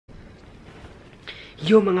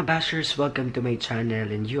Yo mga bashers, welcome to my channel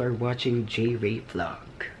and you are watching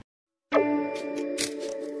JreyVlog.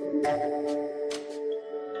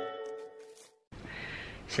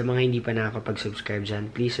 Sa mga hindi pa nakakapag-subscribe dyan,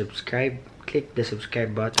 please subscribe, click the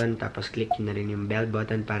subscribe button, tapos click nyo na rin yung bell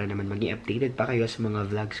button para naman maging updated pa kayo sa mga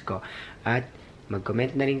vlogs ko. At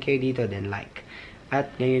mag-comment na rin kayo dito, then like. At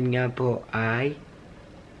ngayon nga po ay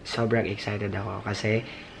sobrang excited ako kasi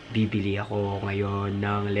bibili ako ngayon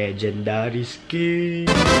ng legendary skin.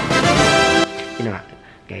 Yun nga,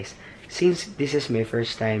 guys. Since this is my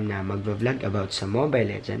first time na mag-vlog about sa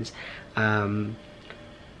Mobile Legends, ang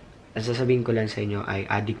sasabihin ko lang sa inyo ay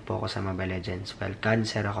addict po ako sa Mobile Legends. Well,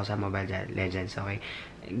 cancer ako sa Mobile Legends, okay?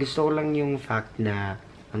 Gusto ko lang yung fact na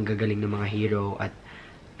ang gagaling ng mga hero at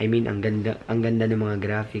I mean, ang ganda ng mga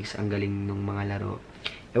graphics, ang galing ng mga laro.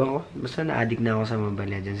 Ewan ko, basta na-addict na ako sa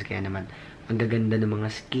Mobile Legends, kaya naman, ang gaganda ng mga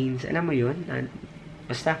skins. Alam mo yun?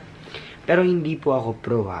 Basta. Pero hindi po ako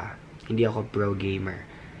pro, ha? Hindi ako pro gamer.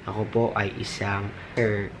 Ako po ay isang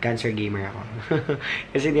cancer gamer ako.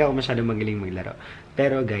 Kasi hindi ako masyadong magaling maglaro.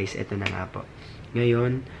 Pero guys, eto na nga po.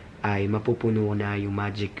 Ngayon ay mapupuno na yung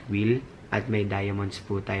magic wheel at may diamonds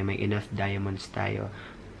po tayo. May enough diamonds tayo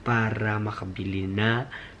para makabili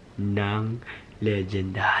na ng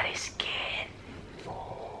legendary skin.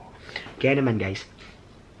 Oh. Kaya naman guys,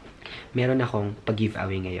 meron akong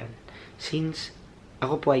pag-giveaway ngayon. Since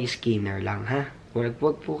ako po ay skinner lang, ha? Wag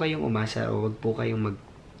po kayong umasa o wag po kayong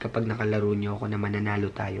kapag nakalaro nyo ako na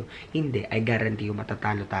mananalo tayo. Hindi, I guarantee yung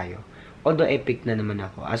matatalo tayo. Although epic na naman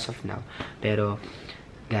ako as of now. Pero,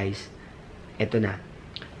 guys, eto na.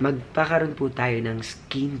 Magpakaroon po tayo ng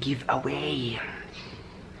skin giveaway.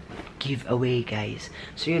 Giveaway, guys.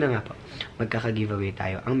 So, yun na nga po. Magkaka-giveaway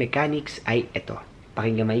tayo. Ang mechanics ay eto.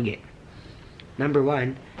 Pakinggan maigi. Number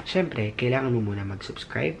 1, syempre, kailangan mo muna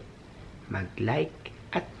mag-subscribe, mag-like,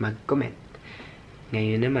 at mag-comment.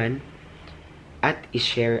 Ngayon naman, at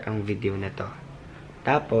i-share ang video na to.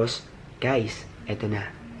 Tapos, guys, eto na.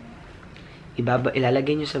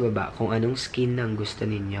 Ilalagay nyo sa baba kung anong skin ang gusto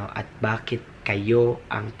ninyo at bakit kayo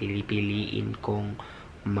ang piliin kung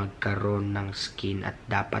magkaroon ng skin at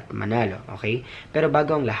dapat manalo, okay? Pero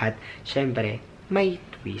bago ang lahat, syempre, may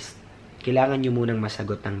twist. Kailangan nyo munang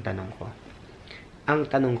masagot ang tanong ko. Ang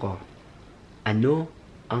tanong ko, ano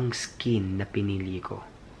ang skin na pinili ko?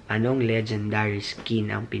 Anong legendary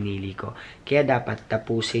skin ang pinili ko? Kaya dapat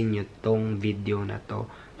tapusin nyo tong video na to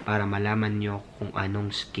para malaman nyo kung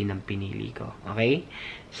anong skin ang pinili ko. Okay?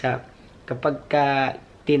 Kapag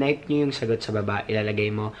tinype nyo yung sagot sa baba,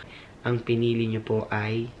 ilalagay mo, ang pinili nyo po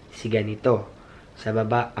ay si ganito. Sa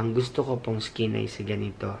baba, ang gusto ko pong skin ay si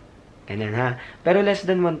ganito. Ganyan ha. Pero less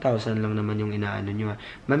than 1,000 lang naman yung inaano nyo ha.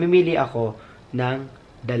 Mamimili ako ng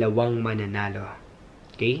 2 mananalo.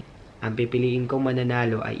 Okay? Ang pipiliin kong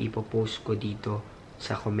mananalo ay ipopost ko dito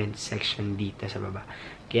sa comment section dito sa baba.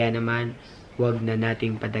 Kaya naman, huwag na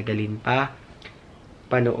nating patagalin pa.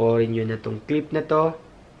 Panoorin nyo na tong clip na to.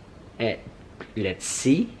 Let's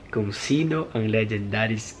see kung sino ang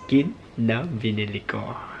legendary skin na binili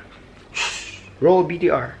ko. Roll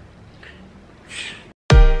BTR.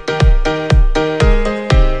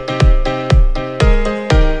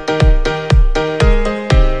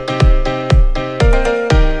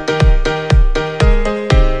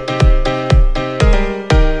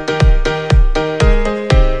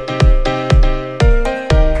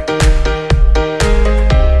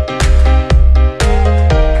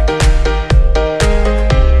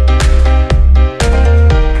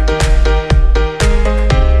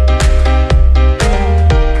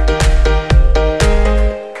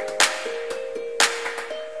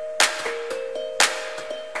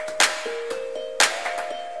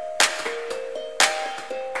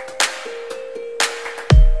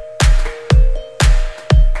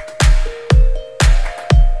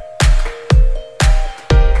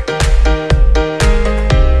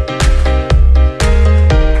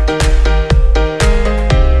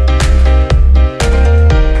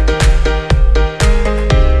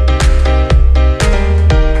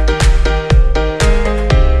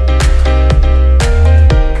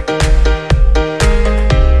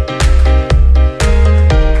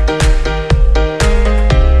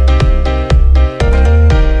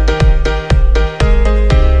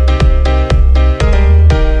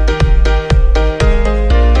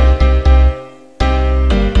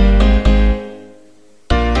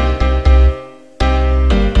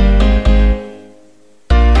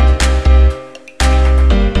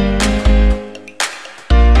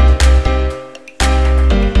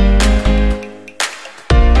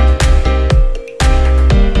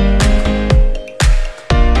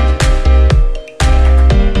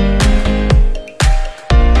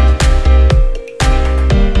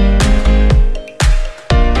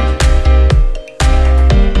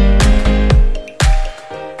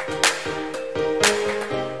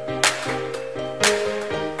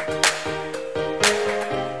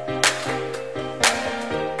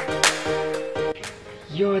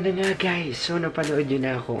 yun na nga guys. So, napanood nyo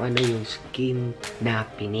na kung ano yung skin na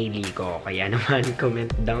pinili ko. Kaya naman,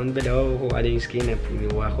 comment down below kung ano yung skin na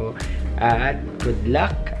pinuha ko. At good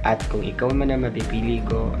luck. At kung ikaw man ang mapipili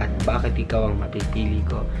ko at bakit ikaw ang mapipili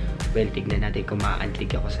ko, well, tignan natin kung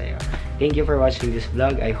maaantig ako sa'yo. Thank you for watching this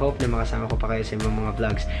vlog. I hope na makasama ko pa kayo sa mga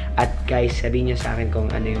vlogs. At guys, sabihin nyo sa akin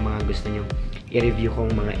kung ano yung mga gusto nyo i-review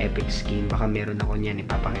kong mga epic skin. Baka meron ako niyan.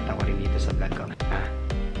 Ipapakita ko rin dito sa vlog ko.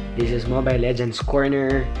 This is Mobile Legends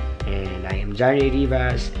Corner, and I am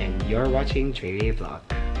Rivas, and you're watching JreyVlog.